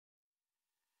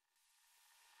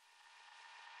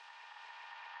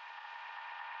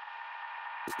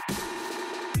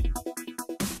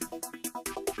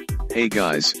Hey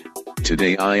guys,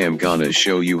 today I am gonna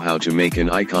show you how to make an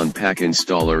icon pack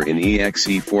installer in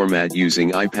exe format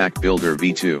using iPack Builder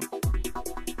v2.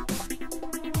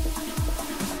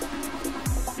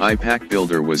 iPack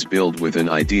Builder was built with an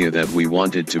idea that we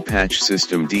wanted to patch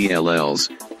system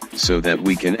DLLs, so that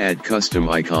we can add custom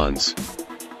icons.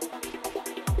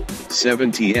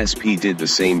 7TSP did the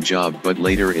same job, but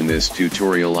later in this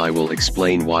tutorial I will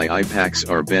explain why iPacks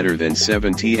are better than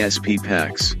 7TSP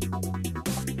packs.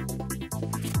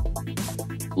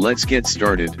 Let's get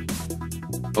started.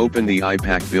 Open the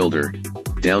iPack Builder,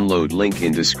 download link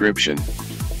in description.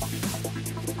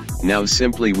 Now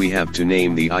simply we have to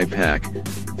name the iPack,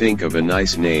 think of a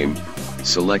nice name,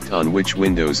 select on which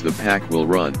windows the pack will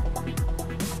run.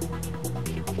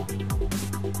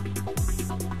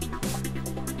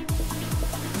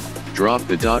 Drop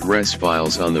the .res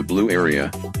files on the blue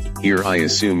area. Here I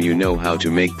assume you know how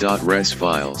to make .res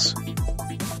files.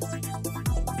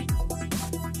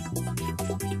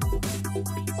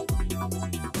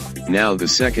 Now the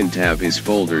second tab is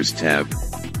Folders tab.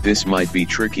 This might be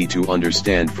tricky to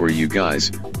understand for you guys,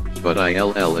 but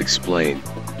I'll explain.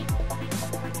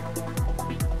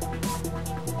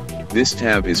 This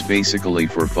tab is basically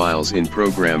for files in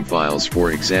program files.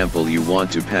 For example, you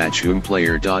want to patch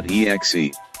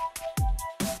umplayer.exe.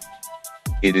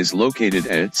 It is located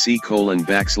at c:\program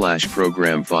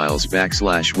files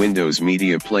 /Windows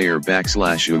Media Player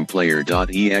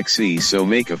 /umplayer.exe. So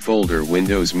make a folder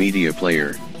Windows Media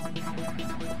Player.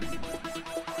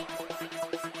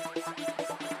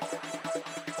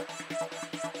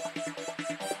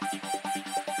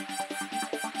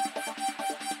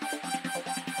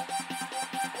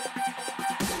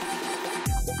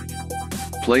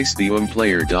 Place the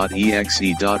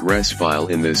umplayer.exe.res file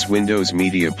in this Windows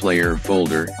Media Player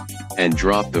folder, and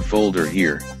drop the folder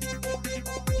here.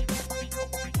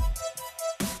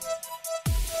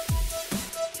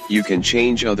 You can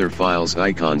change other files'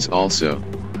 icons also,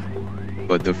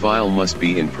 but the file must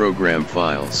be in program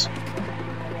files.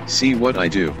 See what I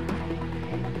do.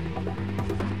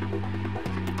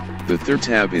 The third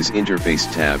tab is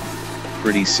Interface tab,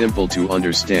 pretty simple to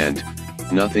understand,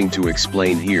 nothing to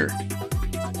explain here.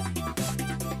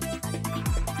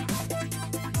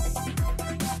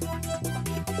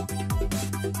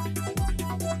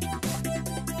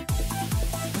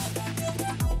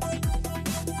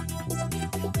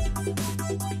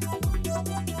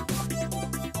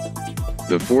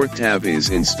 The fourth tab is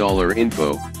Installer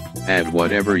Info. Add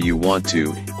whatever you want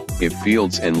to, if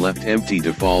fields and left empty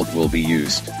default will be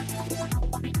used.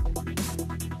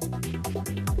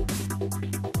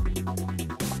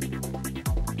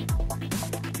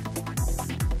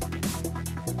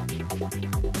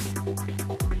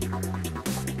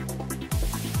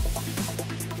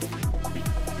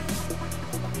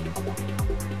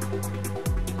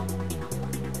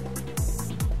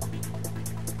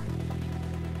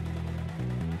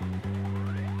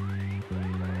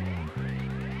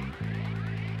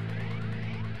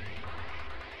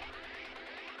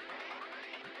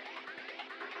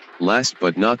 Last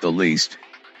but not the least,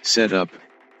 Setup.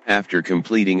 After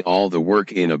completing all the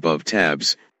work in above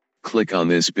tabs, click on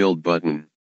this Build button.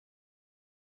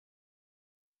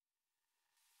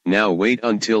 Now wait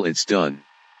until it's done.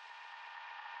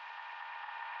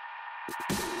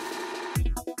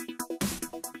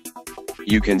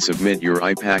 You can submit your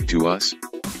iPack to us.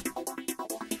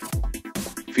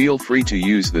 Feel free to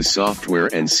use the software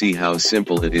and see how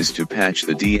simple it is to patch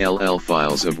the DLL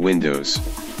files of Windows.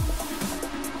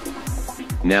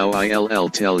 Now I'll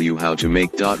tell you how to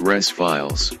make .res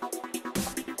files.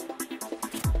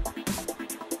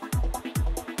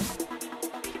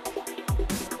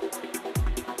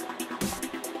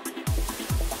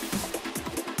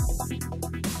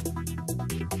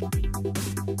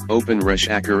 Open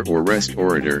Reshacker or Rest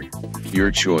Orator, your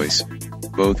choice,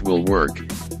 both will work,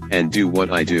 and do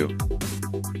what I do.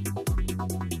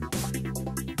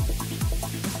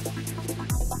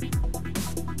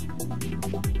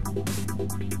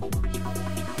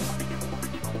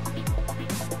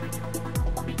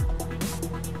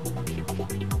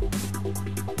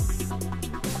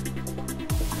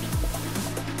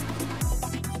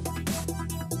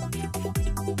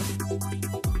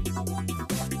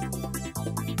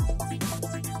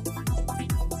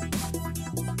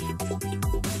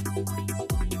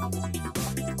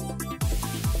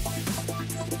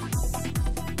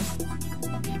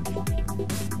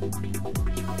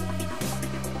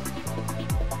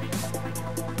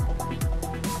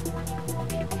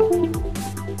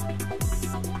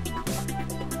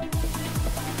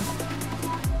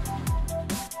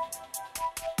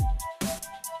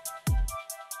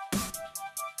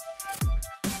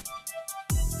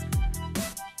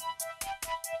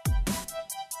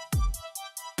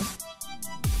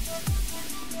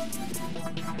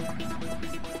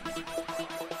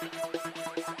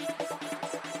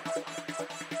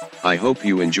 I hope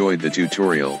you enjoyed the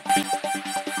tutorial.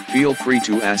 Feel free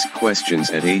to ask questions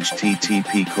at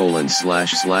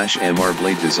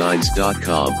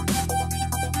http://mrbladedesigns.com.